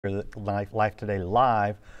Life Today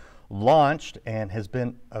Live launched and has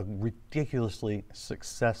been a ridiculously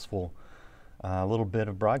successful little bit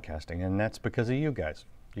of broadcasting, and that's because of you guys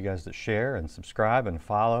that share and subscribe and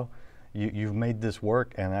follow. You've made this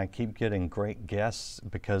work, and I keep getting great guests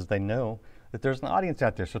because they know that there's an audience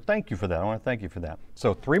out there. So thank you for that. I want to thank you for that.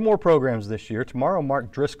 So 3 more programs this year. Tomorrow,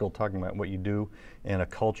 Mark Driscoll talking about what you do in a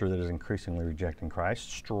culture that is increasingly rejecting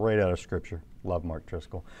Christ, straight out of Scripture. Love Mark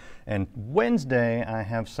Driscoll. And Wednesday, I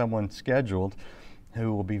have someone scheduled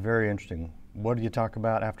who will be very interesting. What do you talk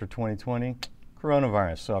about after 2020?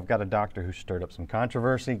 Coronavirus. So I've got a doctor who stirred up some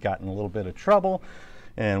controversy, got in a little bit of trouble,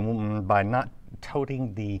 and by not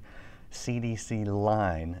toting the CDC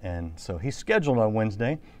line. And so he's scheduled on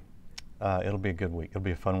Wednesday. It'll be a good week. It'll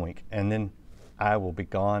be a fun week. And then I will be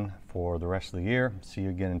gone for the rest of the year. See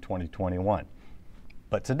you again in 2021.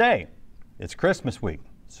 But today, it's Christmas week.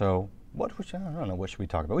 So I don't know, what should we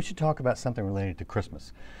talk about? We should talk about something related to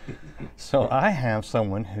Christmas. So I have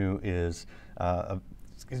someone who is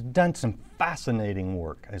has done some fascinating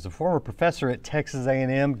work. As a former professor at Texas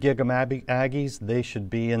A&M, Gig 'em Aggies, they should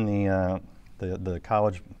be in the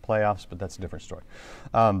college playoffs, but that's a different story.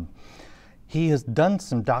 He has done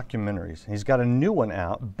some documentaries. He's got a new one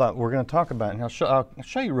out, but we're going to talk about it. And I'll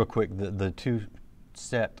show you real quick the 2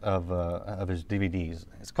 set of his DVDs.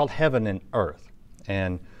 It's called Heaven and Earth.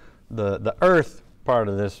 And the Earth part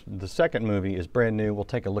of this, the second movie, is brand new. We'll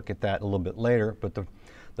take a look at that a little bit later. But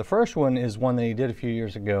the first one is one that he did a few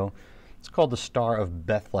years ago. It's called the Star of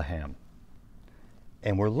Bethlehem.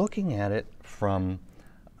 And we're looking at it from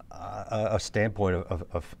a standpoint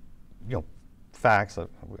of facts,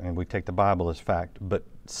 and we take the Bible as fact, but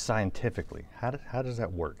scientifically, how does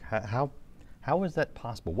that work? How is that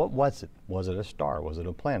possible? What was it? Was it a star? Was it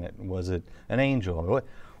a planet? Was it an angel?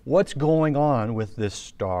 What's going on with this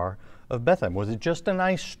Star of Bethlehem? Was it just a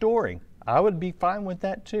nice story? I would be fine with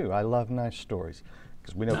that too. I love nice stories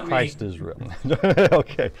because we know Not Christ me. is real.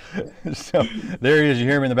 Okay, so there he is. You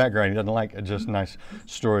hear him in the background. He doesn't like just nice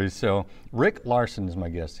stories. So Rick Larson is my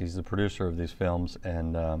guest. He's the producer of these films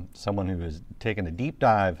and someone who has taken a deep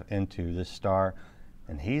dive into this star,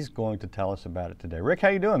 and he's going to tell us about it today. Rick, how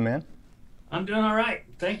you doing, man? I'm doing all right.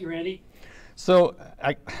 Thank you, Randy. So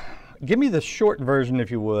give me the short version, if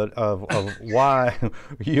you would, of why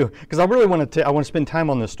you, because I really want to spend time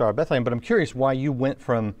on this Star of Bethlehem, but I'm curious why you went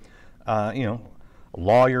from,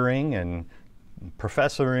 lawyering and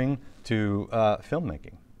professoring to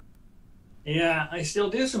filmmaking. Yeah, I still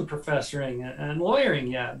do some professoring and lawyering,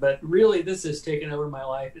 yeah, but really this has taken over my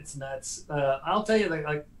life. It's nuts. I'll tell you,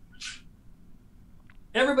 like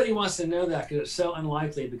everybody wants to know that because it's so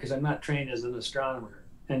unlikely because I'm not trained as an astronomer,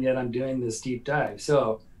 and yet I'm doing this deep dive.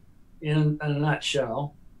 So in a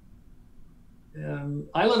nutshell,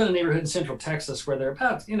 I live in a neighborhood in Central Texas where there are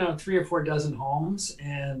about 3 or 4 dozen homes,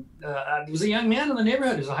 and there was a young man in the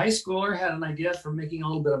neighborhood who's a high schooler, had an idea for making a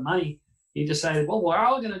little bit of money. He decided, well, we're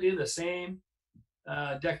all going to do the same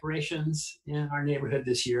decorations in our neighborhood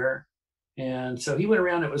this year, and so he went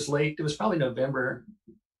around. It was late; it was probably November.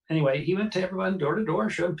 Anyway, he went to everyone door to door,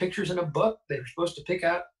 showed them pictures in a book. They were supposed to pick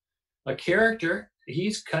out a character.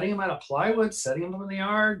 He's cutting them out of plywood, setting them up in the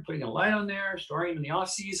yard, putting a light on there, storing them in the off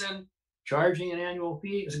season, charging an annual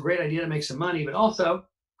fee. It was a great idea to make some money, but also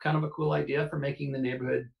kind of a cool idea for making the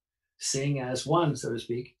neighborhood sing as one, so to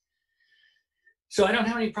speak. So I don't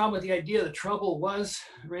have any problem with the idea. The trouble was,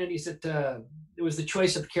 Randy, is that it was the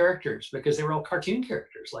choice of characters because they were all cartoon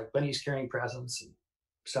characters, like bunnies carrying presents and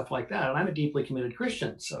stuff like that. And I'm a deeply committed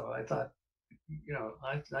Christian, so I thought,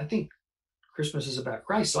 I think Christmas is about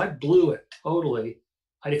Christ. So I blew it totally.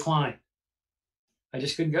 I declined. I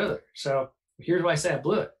just couldn't go there. So here's why I say I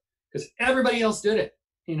blew it. Because everybody else did it,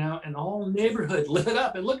 and the whole neighborhood lit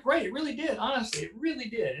up. It looked great. It really did. Honestly, it really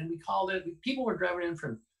did. And we called it, people were driving in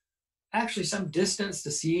from actually some distance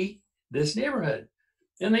to see this neighborhood.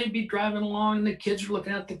 And they'd be driving along, and the kids were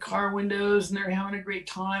looking out the car windows, and they're having a great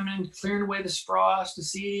time and clearing away the straws to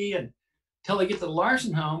see. And until they get to the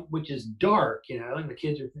Larson home, which is dark, and the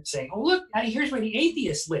kids are saying, oh, look, Daddy, here's where the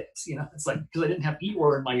atheist lives. It's like, because I didn't have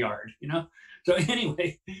Eeyore in my yard, So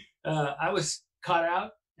anyway, I was caught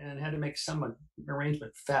out and had to make some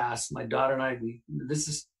arrangement fast. My daughter and I, this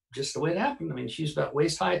is just the way it happened. I mean, she was about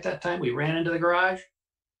waist high at that time. We ran into the garage.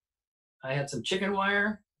 I had some chicken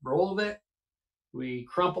wire, roll of it. We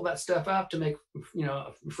crumpled that stuff up to make,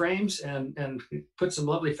 frames and put some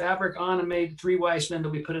lovely fabric on and made 3 wise men that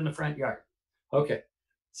we put in the front yard. Okay,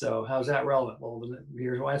 so how's that relevant? Well,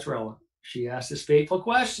 here's why it's relevant. She asked this fateful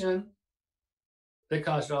question that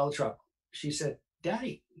caused all the trouble. She said,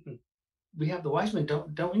 Daddy, we have the wise men.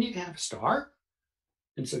 Don't we need to have a star?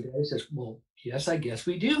 And so Daddy says, well, yes, I guess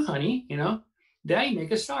we do, honey. Daddy,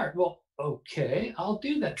 make a star. Well, okay, I'll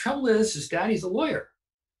do that. Trouble is Daddy's a lawyer.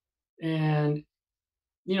 And,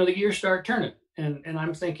 the gears start turning. And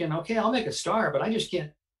I'm thinking, okay, I'll make a star, but I just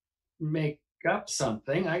can't make up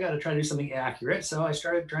something. I got to try to do something accurate. So I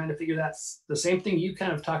started trying to figure that's the same thing you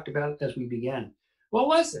kind of talked about as we began. What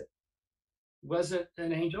was it? Was it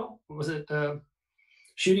an angel? Was it a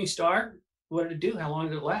shooting star? What did it do? How long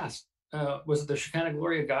did it last? Was it the Shekinah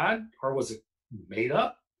glory of God, or was it made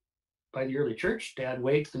up by the early church? Dad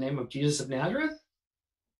waved the name of Jesus of Nazareth.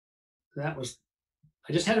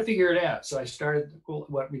 I just had to figure it out. So I started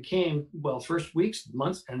what became, first weeks,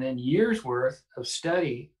 months, and then years worth of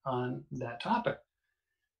study on that topic,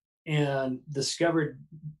 and discovered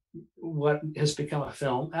what has become a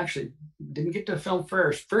film. Actually, didn't get to a film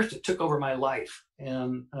first. First, it took over my life.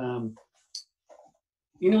 And,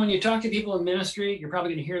 when you talk to people in ministry, you're probably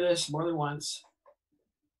going to hear this more than once.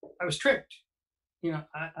 I was tricked.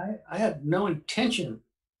 I had no intention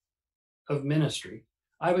of ministry.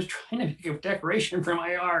 I was trying to make a decoration for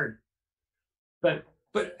my yard. But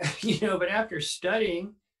after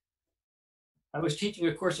studying, I was teaching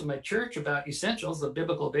a course at my church about essentials, the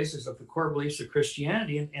biblical basis of the core beliefs of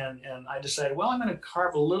Christianity. And I decided, I'm going to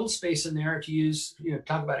carve a little space in there to use,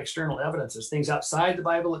 talk about external evidences, things outside the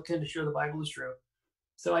Bible that tend to show the Bible is true.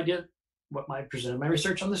 So I did presented my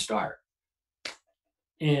research on the star.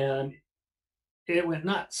 And it went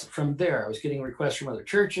nuts from there. I was getting requests from other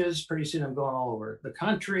churches. Pretty soon I'm going all over the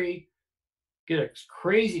country. Get a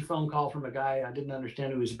crazy phone call from a guy I didn't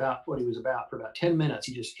understand what he was about for about 10 minutes.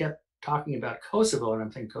 He just kept talking about Kosovo, and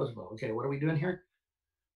I'm thinking, Kosovo, okay, what are we doing here?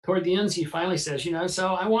 Toward the end, he finally says,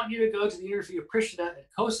 so I want you to go to the University of Pristina at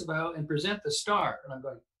Kosovo and present the star. And I'm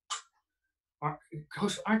going,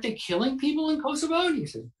 aren't they killing people in Kosovo? And he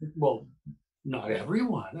said, well, not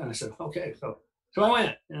everyone. And I said, okay, so I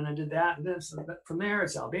went and I did that. And then from there,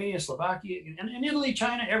 it's Albania, Slovakia, and Italy,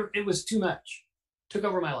 China. It was too much. Took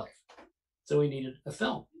over my life. So we needed a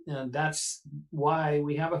film. And that's why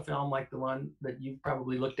we have a film like the one that you've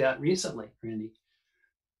probably looked at recently, Randy.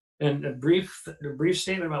 And a brief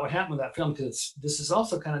statement about what happened with that film, because this is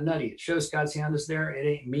also kind of nutty. It shows God's hand is there. It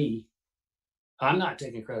ain't me. I'm not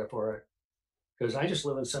taking credit for it, because I just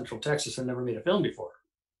live in Central Texas and never made a film before.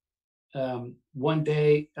 One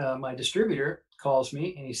day, my distributor calls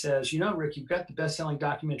me and he says, Rick, you've got the best-selling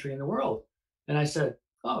documentary in the world. And I said,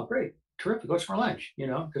 oh, great, terrific. What's for lunch?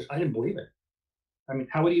 Because I didn't believe it. I mean,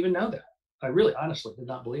 how would he even know that? I really, honestly did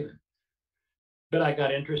not believe it. But I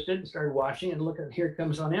got interested and started watching, and look at, here it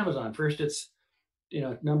comes on Amazon. First, it's,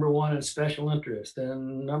 #1 in special interest,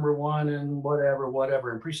 and #1 in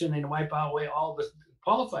whatever. And pretty soon they wipe away all the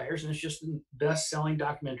qualifiers, and it's just the best-selling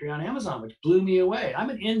documentary on Amazon, which blew me away. I'm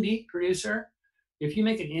an indie producer. If you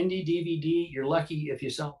make an indie DVD, you're lucky if you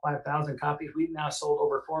sell 5,000 copies. We've now sold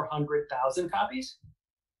over 400,000 copies.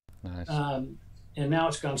 Nice. And now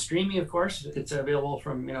it's gone streaming, of course. It's available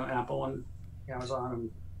from Apple and Amazon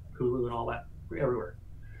and Hulu and all that everywhere.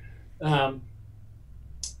 I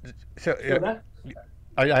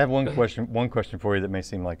have one question for you that may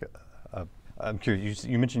seem like I'm curious.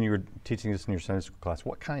 You mentioned you were teaching this in your Sunday school class.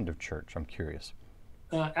 What kind of church? I'm curious.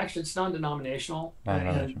 Actually, it's non-denominational.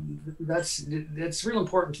 And that's real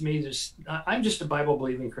important to me. I'm just a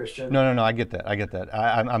Bible-believing Christian. No, I get that.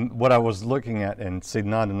 I'm what I was looking at, and see,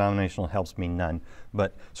 non-denominational helps me none.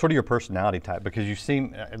 But sort of your personality type, because you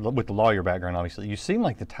seem, with the lawyer background, obviously, you seem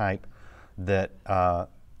like the type that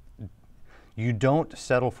you don't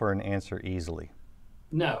settle for an answer easily.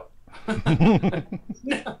 No.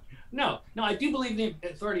 No. I do believe in the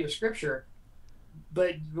authority of Scripture.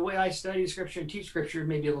 But the way I study Scripture and teach Scripture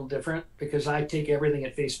may be a little different, because I take everything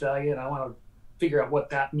at face value and I want to figure out what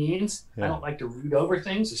that means. Yeah. I don't like to read over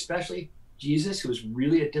things, especially Jesus, who is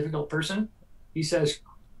really a difficult person. He says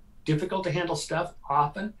difficult to handle stuff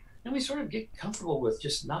often, and we sort of get comfortable with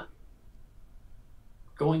just not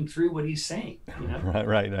going through what he's saying.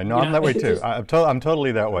 Right. I know I'm that way too. I'm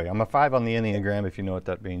totally that way. I'm a 5 on the Enneagram. If you know what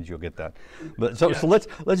that means, you'll get that. But so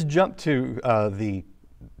let's jump to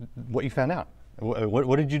what you found out.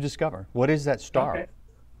 What did you discover? What is that star?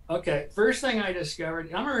 Okay. First thing I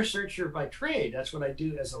discovered, I'm a researcher by trade. That's what I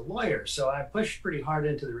do as a lawyer. So I pushed pretty hard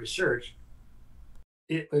into the research.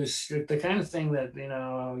 It was the kind of thing that,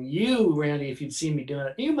 you, Randy, if you'd seen me doing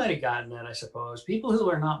it, you might have gotten that, I suppose. People who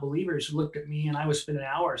are not believers looked at me, and I was spending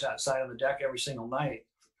hours outside on the deck every single night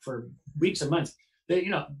for weeks and months.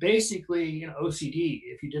 They, basically, OCD,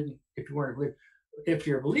 if you weren't a believer. If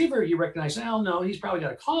you're a believer, you recognize, no, he's probably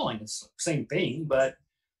got a calling. It's the same thing, but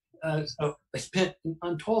so I spent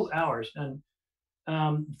untold hours. And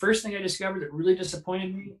first thing I discovered that really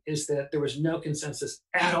disappointed me is that there was no consensus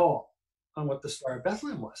at all on what the Star of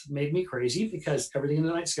Bethlehem was. It made me crazy because everything in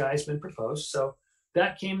the night sky has been proposed. So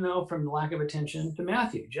that came, though, from the lack of attention to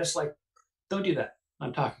Matthew. Just like, don't do that.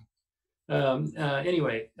 I'm talking.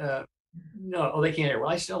 Anyway, no, oh, they can't hear. Well,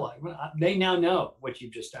 I still like. They now know what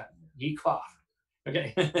you've just done. He coughed.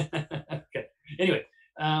 Okay. Okay. Anyway,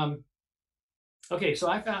 okay. So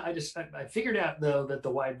I figured out, though, that the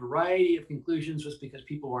wide variety of conclusions was because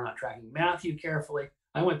people were not tracking Matthew carefully.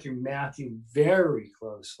 I went through Matthew very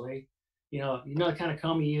closely. You know the kind of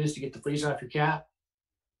comb you use to get the fleas off your cat.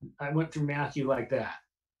 I went through Matthew like that,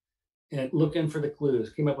 and looking for the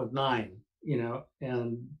clues. Came up with 9.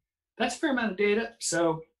 And that's a fair amount of data.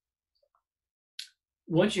 So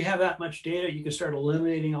once you have that much data, you can start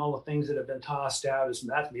eliminating all the things that have been tossed out as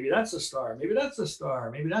maybe that's a star, maybe that's a star,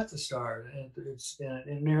 maybe that's a star, and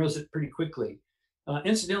it narrows it pretty quickly.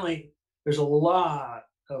 Incidentally, there's a lot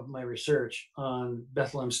of my research on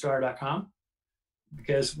BethlehemStar.com,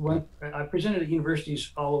 because when I presented at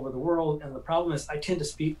universities all over the world, and the problem is I tend to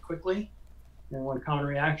speak quickly, and one common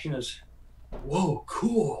reaction is, "Whoa,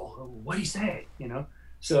 cool! What do you say?"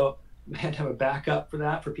 So we had to have a backup for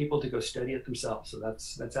that, for people to go study it themselves. So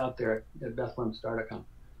that's out there at BethlehemStar.com.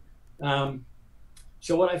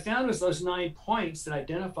 So what I found was those 9 points that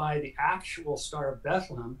identify the actual Star of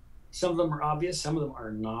Bethlehem. Some of them are obvious, some of them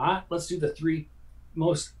are not. Let's do the 3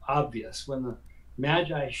 most obvious. When the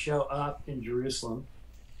Magi show up in Jerusalem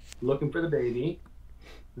looking for the baby,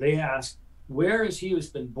 they ask, "Where is he who's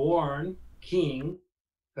been born king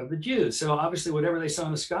of the Jews?" So obviously whatever they saw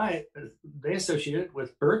in the sky, they associated it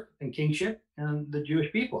with birth and kingship and the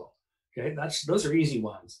Jewish people. Okay, those are easy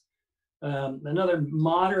ones. Another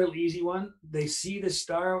moderately easy one, they see the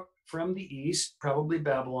star from the east, probably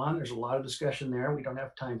Babylon. There's a lot of discussion there. We don't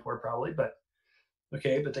have time for it probably, but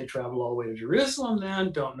they travel all the way to Jerusalem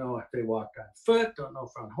then. Don't know if they walked on foot, don't know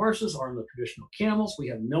if on horses or on the traditional camels. We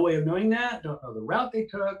have no way of knowing that. Don't know the route they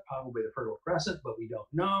took, probably the Fertile Crescent, but we don't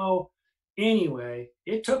know. Anyway,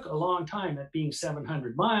 it took a long time, at being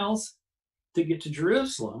 700 miles, to get to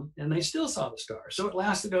Jerusalem, and they still saw the star. So it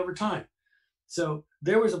lasted over time. So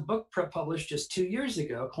there was a book published just 2 years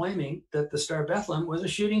ago claiming that the Star of Bethlehem was a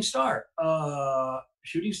shooting star.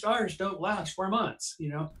 Shooting stars don't last 4 months.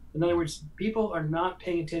 In other words, people are not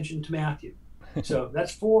paying attention to Matthew. So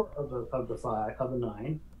that's 4 of the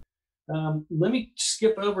 9. Let me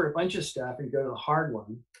skip over a bunch of stuff and go to the hard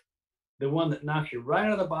one. The one that knocks you right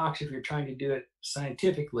out of the box if you're trying to do it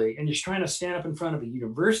scientifically, and you're trying to stand up in front of a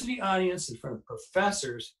university audience, in front of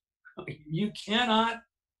professors. You cannot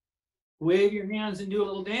wave your hands and do a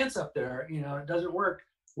little dance up there. It doesn't work.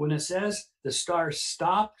 When it says the star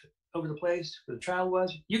stopped over the place where the child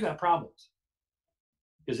was, you got problems.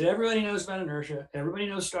 Because everybody knows about inertia. Everybody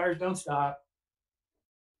knows stars don't stop.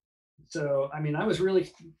 So, I was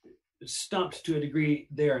really stumped to a degree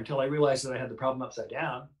there until I realized that I had the problem upside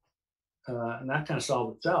down. And that kind of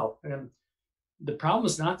solved itself. And the problem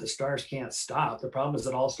is not that stars can't stop. The problem is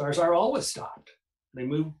that all stars are always stopped. They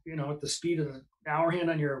move, at the speed of the hour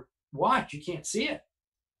hand on your watch. You can't see it.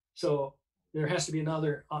 So there has to be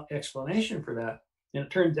another explanation for that. And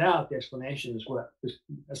it turns out the explanation is what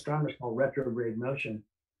astronomers call retrograde motion.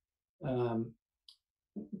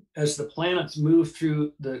 As the planets move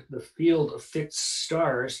through the field of fixed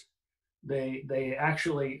stars, they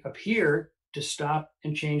actually appear to stop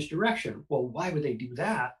and change direction. Well, why would they do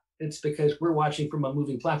that? It's because we're watching from a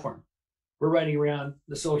moving platform. We're riding around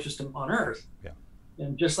the solar system on Earth. Yeah.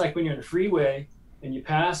 And just like when you're in the freeway and you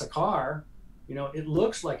pass a car, it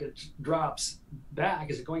looks like it drops back.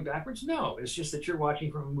 Is it going backwards? No, it's just that you're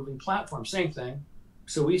watching from a moving platform. Same thing.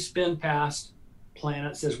 So we spin past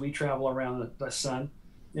planets as we travel around the sun,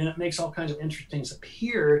 and it makes all kinds of interesting things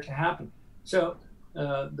appear to happen. So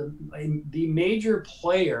the major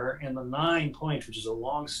player in the 9 points, which is a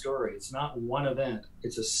long story, it's not one event,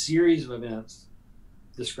 it's a series of events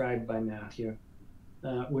described by Matthew,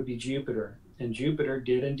 would be Jupiter. And Jupiter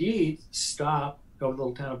did indeed stop over the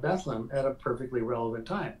little town of Bethlehem at a perfectly relevant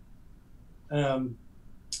time.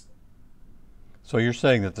 So you're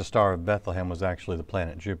saying that the Star of Bethlehem was actually the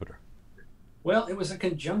planet Jupiter? Well, it was a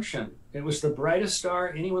conjunction. It was the brightest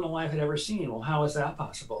star anyone alive had ever seen. Well, how is that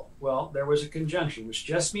possible? Well, there was a conjunction, which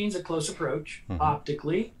just means a close approach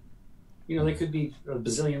optically. They could be a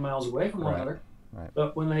bazillion miles away from one another. Right.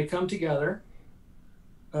 But when they come together,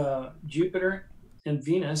 Jupiter and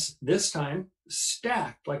Venus, this time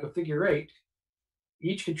stacked like a figure 8,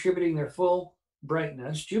 each contributing their full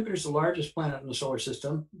brightness. Jupiter's the largest planet in the solar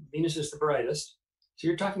system. Venus is the brightest. So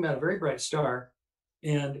you're talking about a very bright star.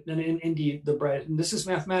 And indeed, and this is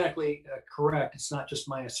mathematically correct. It's not just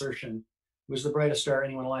my assertion. It was the brightest star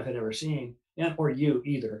anyone alive had ever seen, or you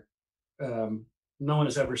either. No one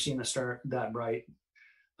has ever seen a star that bright,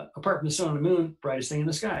 apart from the sun and the moon, brightest thing in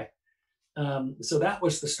the sky. So that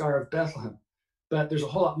was the Star of Bethlehem. But there's a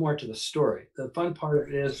whole lot more to the story. The fun part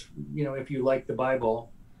of it is, if you like the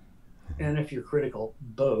Bible and if you're critical,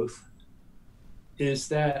 both, is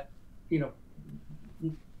that,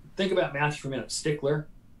 think about Matthew for a minute. Stickler,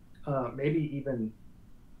 maybe even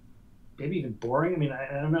boring. I mean,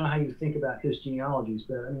 I don't know how you think about his genealogies,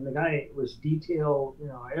 but I mean, the guy was detailed,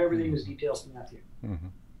 everything was details in Matthew.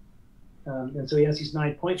 Mm-hmm. And so he has these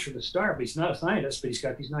 9 points for the star, but he's not a scientist, but he's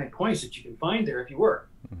got these 9 points that you can find there if you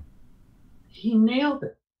work. Mm-hmm. He nailed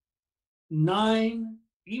it. 9,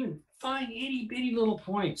 even fine, itty bitty little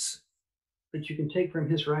points that you can take from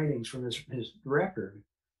his writings, from his record,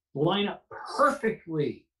 line up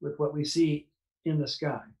perfectly with what we see in the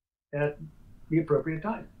sky at the appropriate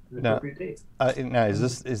time, the appropriate date. Now,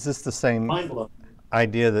 is this the same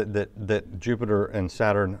idea that Jupiter and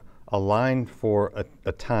Saturn aligned for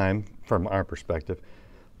a time from our perspective,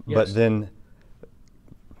 yes, but then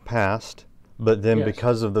passed? But then, yes,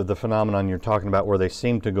 because of the phenomenon you're talking about, where they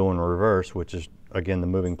seem to go in reverse, which is again the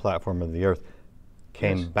moving platform of the Earth,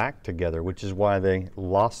 came, yes, back together, which is why they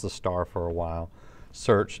lost the star for a while,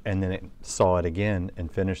 searched, and then it saw it again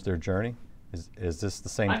and finished their journey. Is this the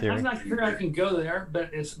same theory? I'm not sure I can go there,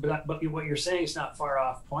 but what you're saying is not far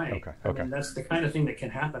off point. Okay. I mean, that's the kind of thing that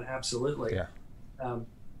can happen. Absolutely. Yeah.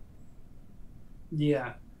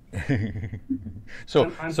 Yeah.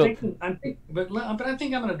 So I think I'm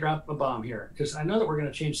going to drop a bomb here, because I know that we're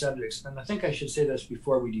going to change subjects, and I think I should say this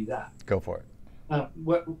before we do that. Go for it.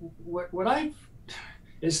 What I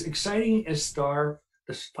as exciting as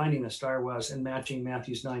finding the star was and matching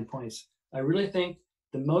Matthew's 9 points, I really think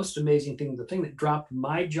the most amazing thing, the thing that dropped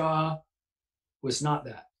my jaw, was not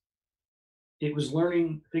that. It was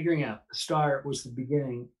figuring out the star was the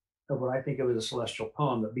beginning of what I think of as a celestial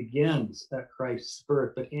poem that begins at Christ's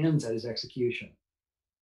birth but ends at his execution.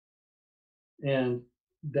 And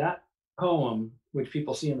that poem, which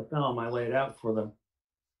people see in the film, I lay it out for them.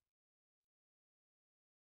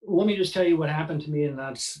 Let me just tell you what happened to me, and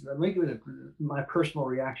let me give it my personal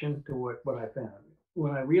reaction to what I found.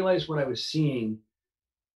 When I realized what I was seeing,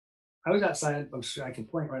 I was outside. I can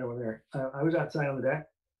point right over there. I was outside on the deck,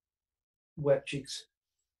 wet cheeks,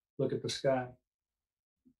 look at the sky,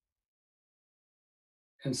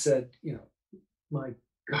 and said, my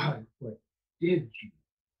God, what did you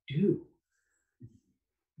do?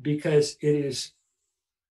 Because it is,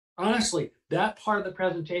 honestly, that part of the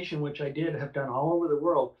presentation, which I have done all over the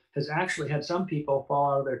world, has actually had some people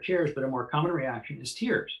fall out of their chairs, but a more common reaction is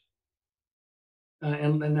tears.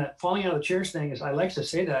 And that falling out of the chairs thing is, I like to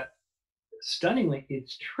say that stunningly,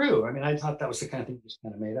 it's true. I mean, I thought that was the kind of thing just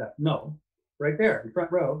kind of made up. No, right there in the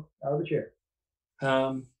front row, out of the chair.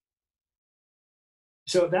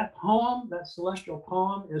 So that poem, that celestial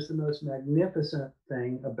poem, is the most magnificent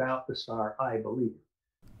thing about the star, I believe.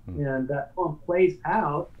 And that poem plays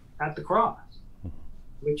out at the cross,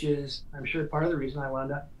 which is, I'm sure, part of the reason I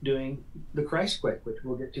wound up doing the Christ Quake, which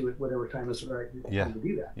we'll get to at whatever time is right to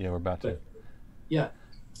do that. Yeah, we're about to. Yeah.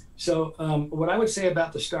 So what I would say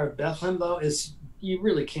about the Star of Bethlehem, though, is you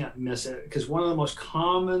really can't miss it, because one of the most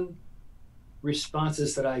common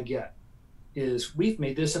responses that I get is, we've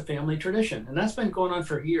made this a family tradition, and that's been going on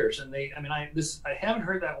for years. And I haven't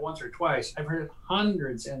heard that once or twice. I've heard it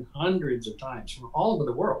hundreds and hundreds of times from all over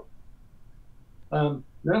the world.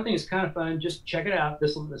 Another thing is kind of fun. Just check it out.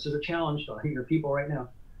 This is a challenge to your people right now.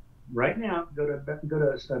 Right now, go to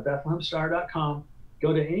BethlehemStar.com.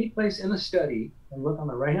 Go to any place in the study and look on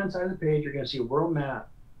the right-hand side of the page. You're going to see a world map.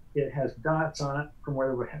 It has dots on it from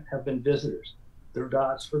where there have been visitors. The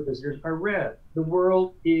dots for visitors are red. The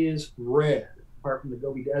world is red, apart from the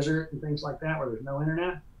Gobi Desert and things like that, where there's no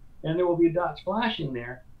internet. And there will be dots flashing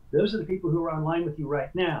there. Those are the people who are online with you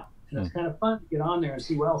right now. And it's kind of fun to get on there and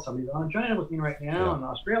see, well, somebody's on China with me right now, and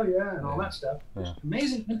Australia, and all that stuff. There's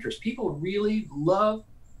amazing interest. People really love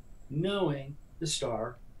knowing the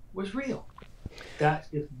star was real. That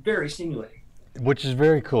is very stimulating. Which is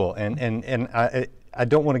very cool. And I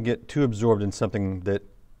don't want to get too absorbed in something that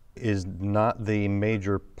is not the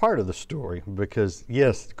major part of the story, because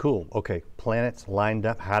yes, cool, okay, planets lined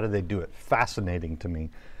up, how did they do it? Fascinating to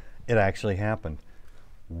me. It actually happened.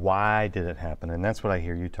 Why did it happen? And that's what I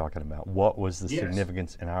hear you talking about. What was the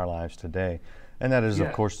significance in our lives today? And that is,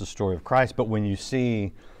 of course, the story of Christ. But when you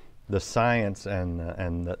see the science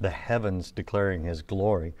and the heavens declaring his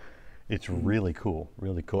glory, it's really cool,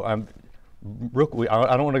 really cool. I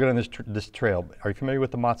don't want to go down this trail. Are you familiar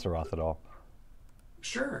with the Mazzaroth at all?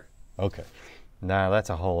 Sure. Okay. Nah, that's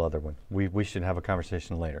a whole other one. We should have a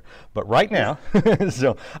conversation later. But right now,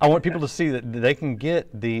 so I want people to see that they can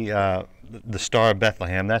get the Star of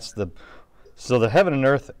Bethlehem. So the Heaven and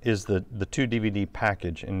Earth is the 2 DVD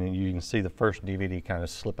package, and then you can see the first DVD kind of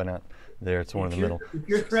slipping out there. It's one in the middle. If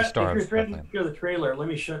you're threatening to show the trailer, let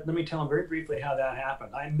me tell them very briefly how that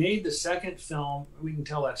happened. I made the second film. We can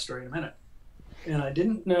tell that story in a minute. And I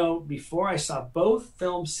didn't know before I saw both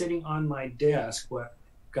films sitting on my desk what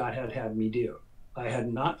God had me do. I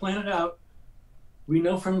had not planned it out. We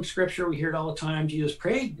know from Scripture, we hear it all the time. Jesus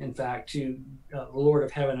prayed, in fact, to the Lord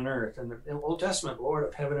of heaven and earth. And the Old Testament, Lord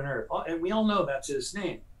of heaven and earth. And we all know that's his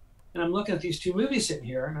name. And I'm looking at these two movies sitting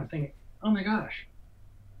here, and I'm thinking, oh my gosh,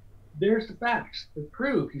 there's the facts that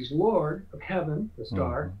prove he's Lord of heaven, the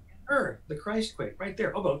star, and earth, the Christ Quake, right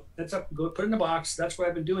there. Oh, that's up. Go put it in the box. That's what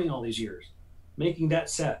I've been doing all these years, making that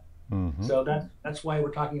set. So that's why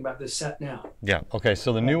we're talking about this set now. Yeah. Okay.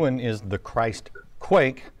 So the new one is the Christ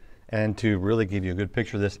Quake. And to really give you a good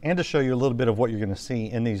picture of this and to show you a little bit of what you're going to see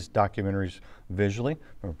in these documentaries visually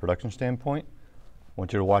from a production standpoint, I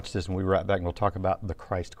want you to watch this and we'll be right back and we'll talk about the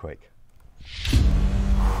Christ Quake.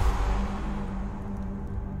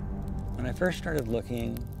 When I first started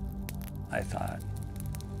looking, I thought,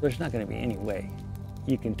 there's not going to be any way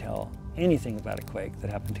you can tell anything about a quake that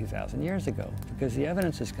happened 2,000 years ago because the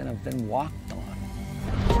evidence has kind of been walked on.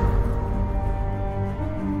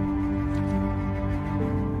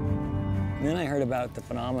 And then I heard about the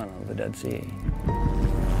phenomenon of the Dead Sea.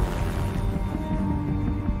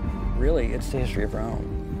 Really, it's the history of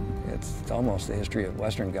Rome. It's almost the history of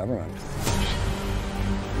Western government.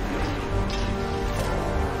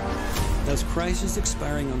 As Christ is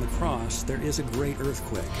expiring on the cross, there is a great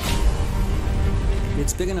earthquake.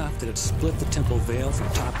 It's big enough that it split the temple veil from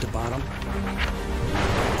top to bottom,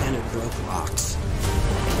 and it broke rocks.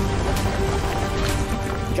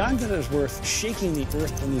 God that is worth shaking the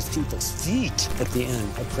earth from these people's feet at the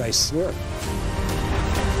end of Christ's work.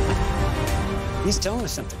 He's telling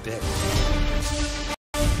us something big.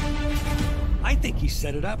 I think he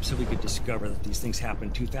set it up so we could discover that these things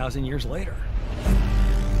happened 2,000 years later.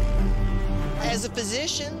 As a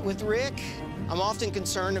physician with Rick, I'm often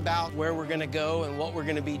concerned about where we're going to go and what we're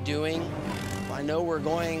going to be doing. I know we're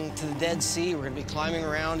going to the Dead Sea. We're going to be climbing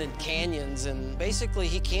around in canyons, and basically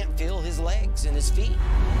he can't feel his legs and his feet.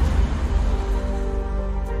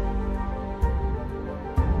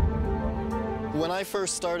 When I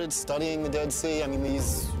first started studying the Dead Sea, I mean,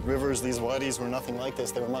 these rivers, these wadis were nothing like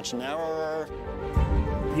this. They were much narrower.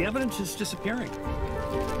 The evidence is disappearing.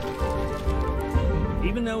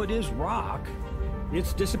 Even though it is rock,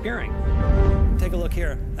 it's disappearing. Take a look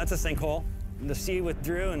here. That's a sinkhole. The sea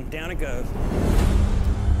withdrew and down it goes.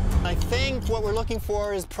 I think what we're looking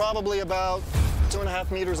for is probably about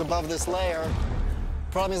 2.5 meters above this layer.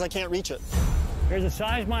 Problem is I can't reach it. There's a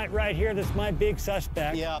seismite right here that's my big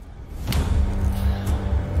suspect. Yeah.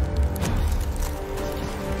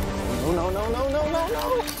 No, no, no, no, no,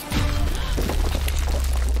 no.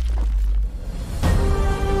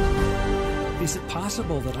 Is it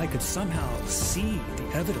possible that I could somehow see the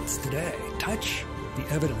evidence today, touch the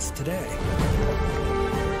evidence today?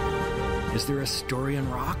 Is there a story in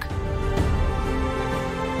rock?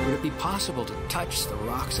 Would it be possible to touch the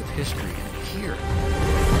rocks of history and hear,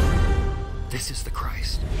 this is the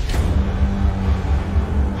Christ?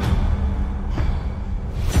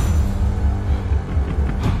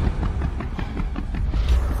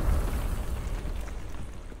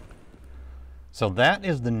 So that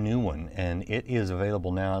is the new one, and it is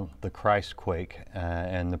available now, the Christ Quake,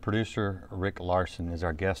 and the producer, Rick Larson, is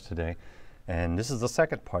our guest today. And this is the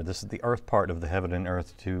second part. This is the Earth part of the Heaven and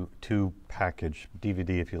Earth 2 package,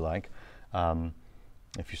 DVD if you like,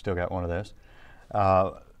 if you still got one of those.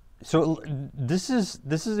 So this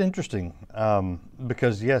is interesting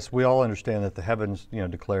because yes, we all understand that the heavens,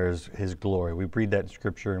 declares His glory. We read that in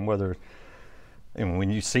Scripture, and when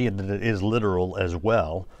you see it, that it is literal as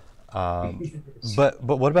well. But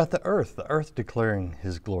what about the earth? The earth declaring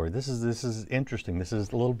His glory. This is interesting. This is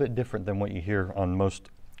a little bit different than what you hear on most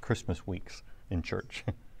Christmas weeks in church.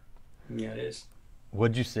 Yeah, it is.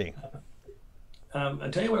 What'd you see? I'll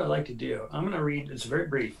tell you what I'd like to do. I'm going to read. It's very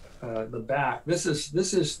brief. The back. This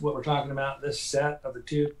is what we're talking about. This set of the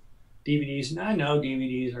 2 DVDs. And I know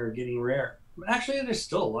DVDs are getting rare. Actually, there's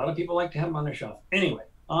still a lot of people like to have them on their shelf. Anyway,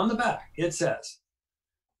 on the back it says,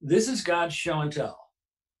 "This is God's show and tell.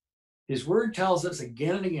 His word tells us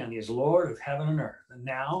again and again He is Lord of heaven and earth. And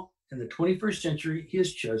now, in the 21st century, He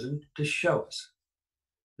has chosen to show us.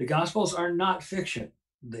 The Gospels are not fiction.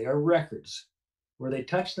 They are records. Where they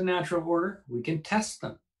touch the natural order, we can test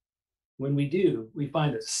them. When we do, we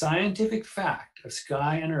find a scientific fact of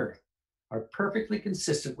sky and earth, are perfectly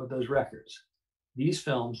consistent with those records. These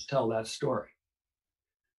films tell that story.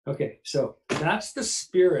 Okay, so that's the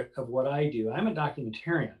spirit of what I do. I'm a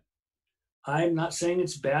documentarian. I'm not saying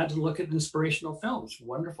it's bad to look at inspirational films.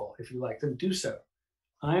 Wonderful. If you like them, do so.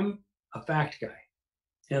 I'm a fact guy.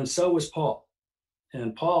 And so was Paul.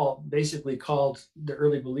 And Paul basically called the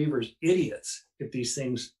early believers idiots if these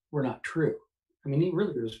things were not true. I mean, he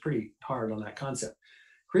really was pretty hard on that concept.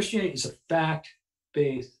 Christianity is a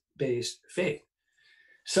fact-based faith.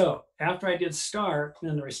 So after I did Star,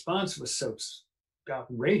 and the response was so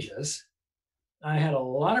outrageous, I had a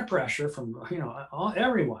lot of pressure from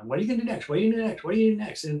everyone. What are you going to do next? What are you going to do next? What are you going to do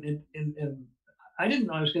next? And I didn't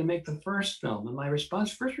know I was going to make the first film. And my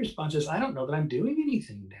first response is, I don't know that I'm doing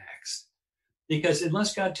anything next, because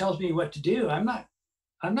unless God tells me what to do, I'm not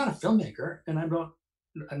a filmmaker,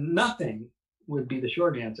 and nothing would be the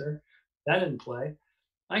short answer. That didn't play.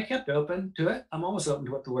 I kept open to it. I'm always open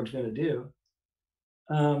to what the Lord's going to do.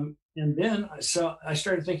 And then, so I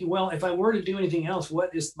started thinking, well, if I were to do anything else,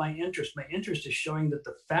 what is my interest? My interest is showing that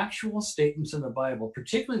the factual statements in the Bible,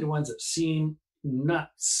 particularly the ones that seem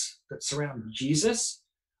nuts, that surround Jesus,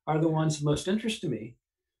 are the ones most interested to me.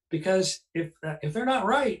 Because if they're not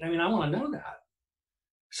right, I mean, I want to know that.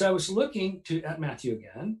 So I was looking at Matthew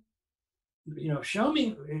again. Show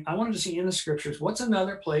me, I wanted to see in the scriptures, what's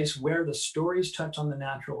another place where the stories touch on the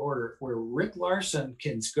natural order, where Rick Larson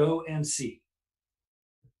can go and see.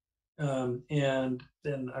 And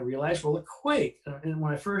then I realized, well, the quake. And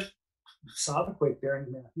when I first saw the quake there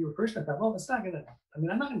in Matthew, at first I thought, well, I'm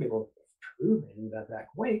not going to be able to prove anything about that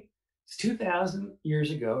quake. It's 2,000 years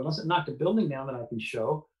ago. Unless it knocked a building down that I can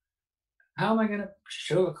show, how am I going to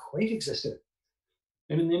show a quake existed?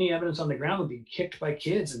 And then any evidence on the ground would be kicked by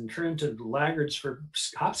kids and turned to laggards for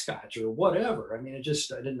hopscotch or whatever. I mean, I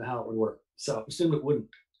didn't know how it would work. So I assumed it wouldn't.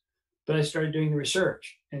 But I started doing the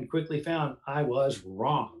research and quickly found I was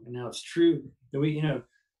wrong. And now it's true that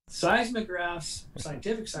seismographs,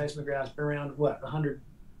 scientific seismographs, been around,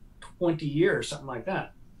 120 years, something like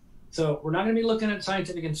that. So we're not going to be looking at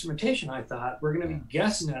scientific instrumentation, I thought. We're going to be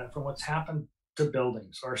guessing at it from what's happened to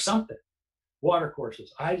buildings or something. Water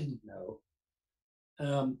courses, I didn't know.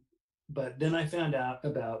 But then I found out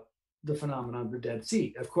about the phenomenon of the Dead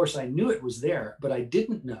Sea. Of course, I knew it was there, but I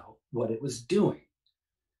didn't know what it was doing.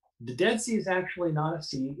 The Dead Sea is actually not a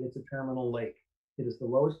sea, it's a terminal lake. It is the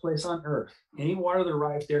lowest place on Earth. Any water that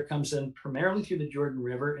arrives there comes in primarily through the Jordan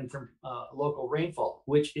River and from local rainfall,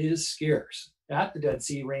 which is scarce. At the Dead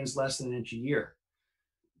Sea, rains less than an inch a year.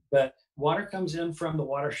 But water comes in from the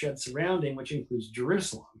watershed surrounding, which includes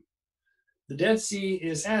Jerusalem. The Dead Sea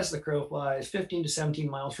is, as the crow flies, 15 to 17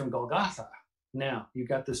 miles from Golgotha. Now, you've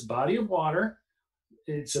got this body of water.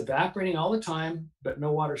 It's evaporating all the time, but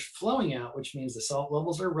no water's flowing out, which means the salt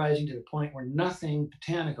levels are rising to the point where nothing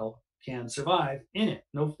botanical can survive in it.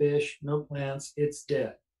 No fish, no plants, it's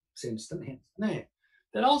dead. Since the name.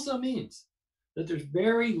 That also means that there's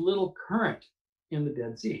very little current in the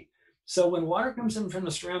Dead Sea. So when water comes in from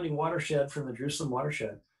the surrounding watershed, from the Jerusalem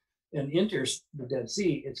watershed, and enters the Dead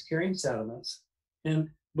Sea, it's carrying sediments. And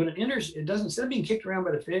when it enters, it doesn't, instead of being kicked around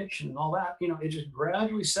by the fish and all that, it just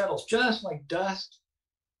gradually settles, just like dust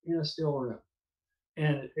in a still room.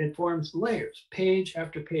 And it forms layers, page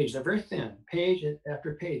after page. They're very thin, page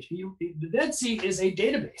after page. The Dead Sea is a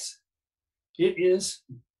database. It is,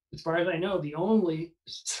 as far as I know, the only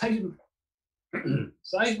seismograph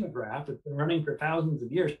that's been running for thousands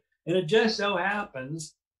of years. And it just so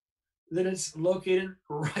happens that it's located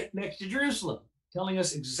right next to Jerusalem, telling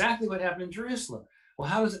us exactly what happened in Jerusalem. Well,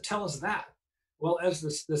 how does it tell us that? Well, as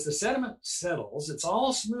the sediment settles, it's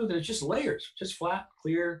all smooth and it's just layers, just flat,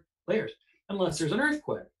 clear layers, unless there's an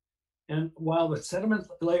earthquake. And while the sediment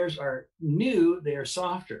layers are new, they are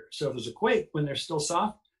softer. So if there's a quake, when they're still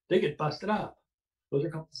soft, they get busted up. Those are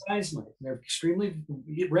called seismites. They're extremely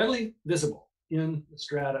readily visible in the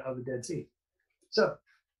strata of the Dead Sea. So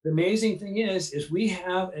the amazing thing is we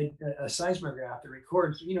have a seismograph that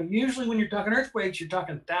records, usually when you're talking earthquakes, you're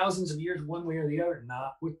talking thousands of years one way or the other.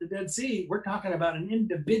 Not with the Dead Sea. We're talking about an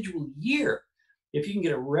individual year. If you can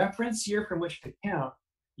get a reference year from which to count,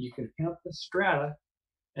 you can count the strata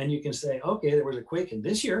and you can say, okay, there was a quake in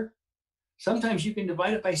this year. Sometimes you can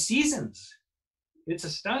divide it by seasons. It's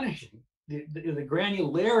astonishing, the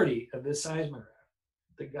granularity of this seismograph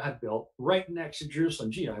that God built right next to Jerusalem.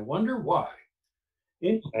 Gee, I wonder why.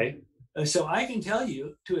 Anyway, so I can tell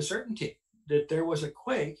you to a certainty that there was a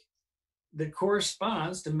quake that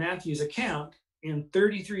corresponds to Matthew's account in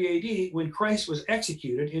 33 AD when Christ was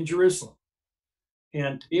executed in Jerusalem.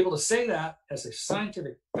 And to be able to say that as a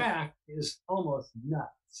scientific fact is almost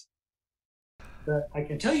nuts. But I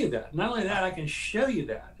can tell you that. Not only that, I can show you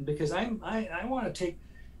that, because I want to take.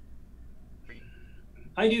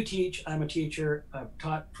 I do teach. I'm a teacher. I've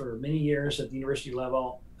taught for many years at the university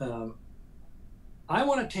level. I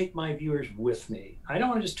want to take my viewers with me. I don't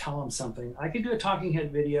want to just tell them something. I could do a talking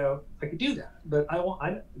head video. I could do that, but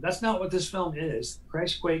that's not what this film is.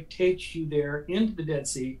 Christ Quake takes you there into the Dead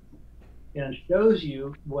Sea and shows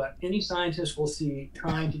you what any scientist will see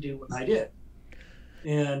trying to do what I did.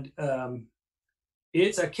 And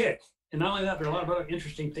it's a kick. And not only that, there are a lot of other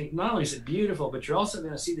interesting things. Not only is it beautiful, but you're also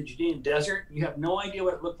going to see the Judean desert. You have no idea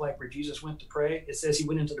what it looked like where Jesus went to pray. It says he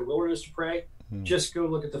went into the wilderness to pray. Just go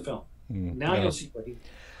look at the film. Now you'll see what he did.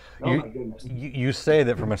 Oh my goodness. You say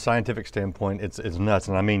that from a scientific standpoint, it's nuts.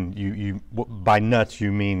 And I mean, you by nuts,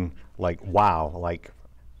 you mean like, wow, like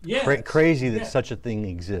crazy that such a thing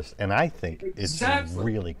exists. And I think it's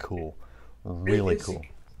really cool. Really cool.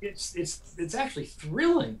 It's actually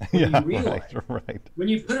thrilling when you realize right. when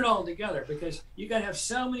you put it all together, because you got to have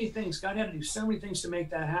so many things. God had to do so many things to make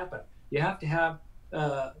that happen. You have to have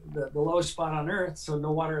the lowest spot on earth so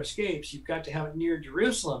no water escapes. You've got to have it near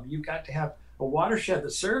Jerusalem. You've got to have a watershed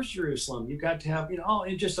that serves Jerusalem. You've got to have,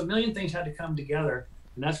 and just a million things had to come together.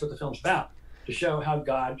 And that's what the film's about, to show how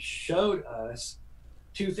God showed us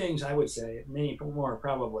two things, I would say, many more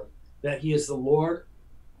probably, that he is the Lord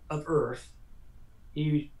of earth.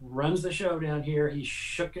 He runs the show down here. He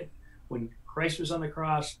shook it when Christ was on the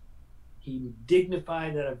cross. He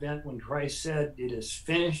dignified that event when Christ said, "It is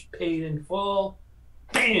finished, paid in full."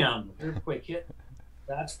 Bam! Earthquake hit.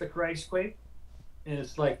 That's the Christ Quake. And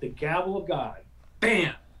it's like the gavel of God.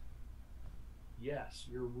 Bam! Yes,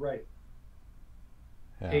 you're right.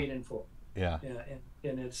 Paid in full. Yeah.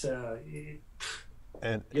 And it's gives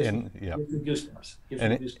me goosebumps.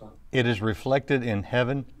 It is reflected in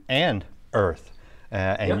heaven and earth.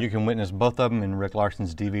 And you can witness both of them in Rick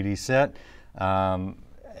Larson's DVD set. I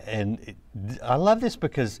love this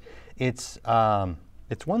because it's one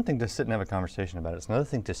thing to sit and have a conversation about it. It's another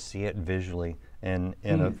thing to see it visually in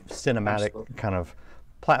a cinematic kind of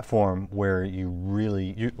platform where you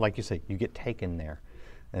really, like you say, you get taken there.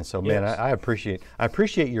 And so, man, I appreciate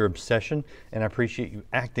your obsession, and I appreciate you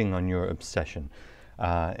acting on your obsession.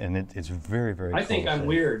 And it's very, very. I think I'm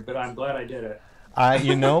weird, but I'm glad I did it.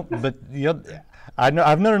 But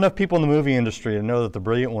I've known enough people in the movie industry to know that the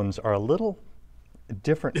brilliant ones are a little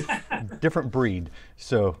different breed.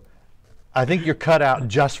 So I think you're cut out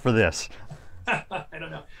just for this. I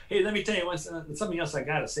don't know. Hey, let me tell you something else. I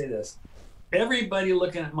got to say this. Everybody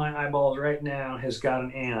looking at my eyeballs right now has got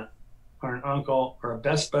an aunt or an uncle or a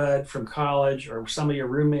best bud from college or somebody, your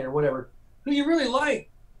roommate or whatever, who you really like.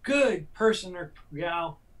 Good person or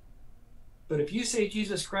gal. But if you say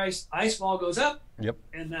Jesus Christ, ice wall goes up. Yep.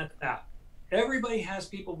 And that's out. Everybody has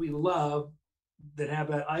people we love that have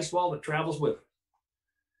that ice wall that travels with them.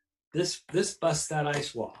 This busts that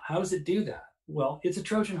ice wall. How does it do that? Well, it's a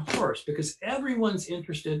Trojan horse, because everyone's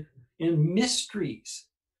interested in mysteries.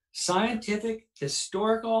 Scientific,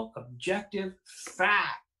 historical, objective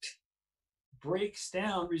fact breaks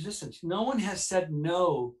down resistance. No one has said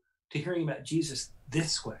no to hearing about Jesus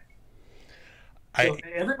this way. So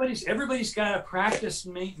everybody's got a practiced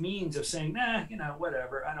means of saying, nah,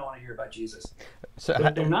 whatever. I don't want to hear about Jesus. So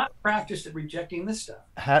they're not practiced at rejecting this stuff.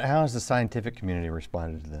 How has the scientific community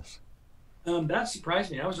responded to this? That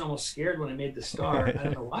surprised me. I was almost scared when I made the star. I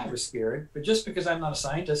don't know why I was scared, but just because I'm not a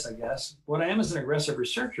scientist, I guess. What I am is an aggressive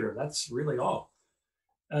researcher. That's really all.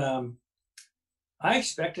 I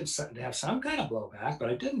expected to have some kind of blowback, but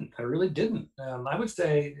I didn't. I really didn't. I would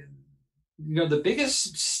say, the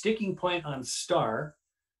biggest sticking point on Star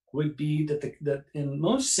would be that in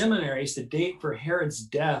most seminaries, the date for Herod's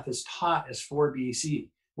death is taught as 4 BC,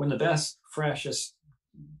 when the best, freshest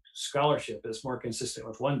scholarship is more consistent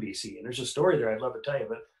with 1 BC. And there's a story there I'd love to tell you,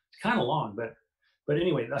 but it's kind of long. But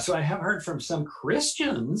anyway, so I have heard from some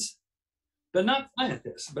Christians, but not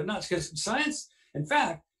scientists, because science, in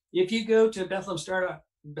fact, if you go to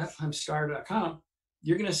BethlehemStar.com,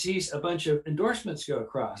 you're going to see a bunch of endorsements go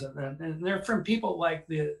across, and they're from people like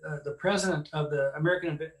the president of the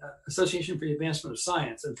American Association for the Advancement of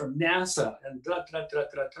Science, and from NASA, and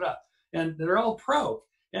and they're all pro.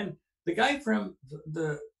 And the guy from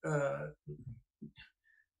the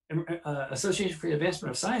Association for the Advancement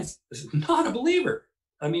of Science is not a believer.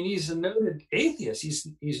 I mean, he's a noted atheist.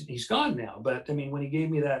 He's gone now, but I mean, when he gave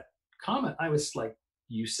me that comment, I was like,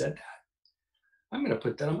 "You said that. I'm going to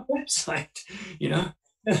put that on my website,"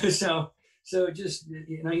 So just,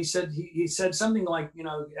 he said something like,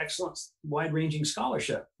 excellent wide-ranging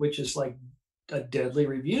scholarship, which is like a deadly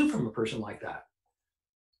review from a person like that.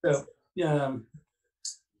 So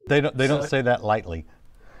they don't say that lightly.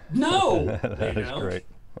 No, That you is know? great.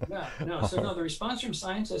 Yeah, no. So no, the response from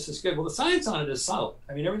scientists is good. Well, the science on it is solid.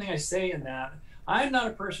 I mean, everything I say in that, I'm not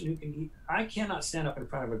a person who can. I cannot stand up in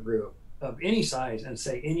front of a group of any size and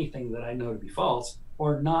say anything that I know to be false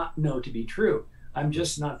or not know to be true. I'm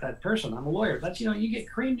just not that person. I'm a lawyer. That's, you know, you get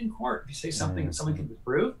creamed in court if you say something that someone can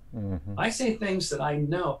disprove. I say things that I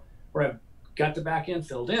know where I've got the back end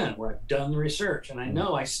filled in, where I've done the research, and I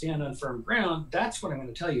know I stand on firm ground. That's when I'm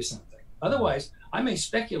going to tell you something. Otherwise, I may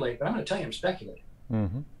speculate, but I'm going to tell you I'm speculating.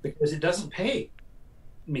 Because it doesn't pay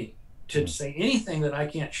me to say anything that I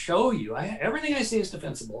can't show you. Everything I say is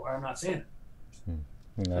defensible, or I'm not saying it.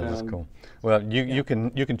 That is cool. Well, you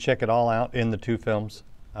can check it all out in the two films,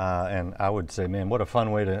 and I would say, man, what a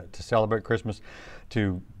fun way to celebrate Christmas,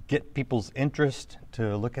 to get people's interest,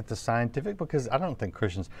 to look at the scientific, because I don't think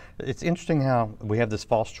Christians. It's interesting how we have this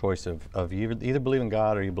false choice of you either believe in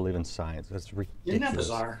God or you believe in science. That's ridiculous. Isn't that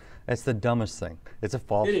bizarre? That's the dumbest thing. It's a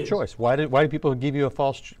false choice. Why do people give you a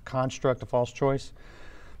false construct, a false choice?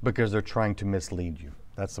 Because they're trying to mislead you.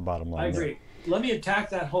 That's the bottom line. I agree. Let me attack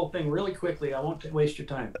that whole thing really quickly. I won't waste your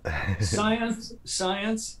time. Science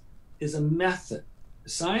is a method.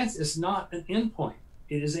 Science is not an endpoint.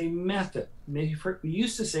 It is a method. We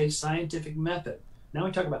used to say scientific method. Now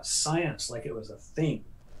we talk about science like it was a thing.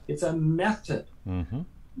 It's a method.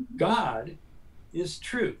 God is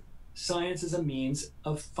truth. Science is a means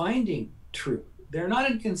of finding truth. They're not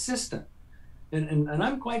inconsistent. And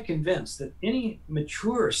I'm quite convinced that any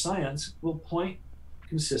mature science will point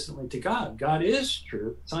consistently to God. God is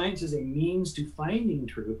truth. Science is a means to finding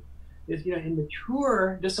truth. In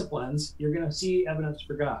mature disciplines, you're going to see evidence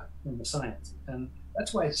for God in the science. And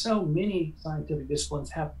that's why so many scientific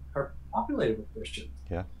disciplines are populated with Christians.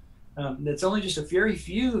 Yeah. It's only just a very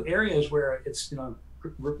few areas where it's,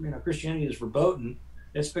 Christianity is verboten.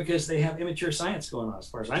 It's because they have immature science going on, as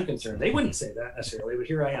far as I'm concerned. They wouldn't say that necessarily, but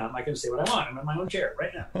here I am. I can say what I want. I'm in my own chair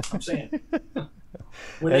right now. I'm saying.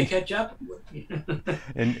 When they catch up,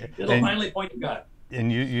 it'll finally point to God.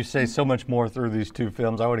 And you say so much more through these two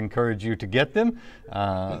films. I would encourage you to get them.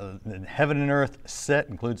 Heaven and Earth Set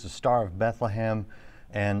includes the Star of Bethlehem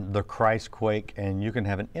and the Christ Quake, and you can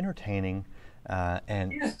have an entertaining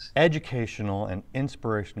and educational and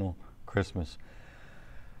inspirational Christmas.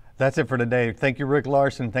 That's it for today. Thank you, Rick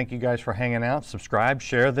Larson. Thank you guys for hanging out. Subscribe,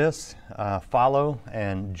 share this, follow,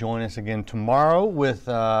 and join us again tomorrow with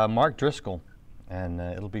Mark Driscoll. And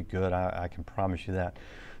it'll be good. I can promise you that.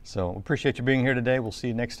 So appreciate you being here today. We'll see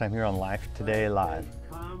you next time here on Life Today Live.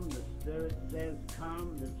 Come, the Spirit says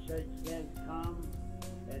come, the church says come.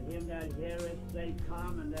 Let him that heareth say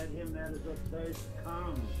come, and let him that is athirst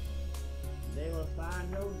come. They will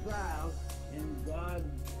find no drought in God's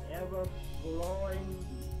ever-flowing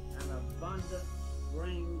and abundant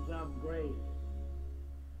springs of grace.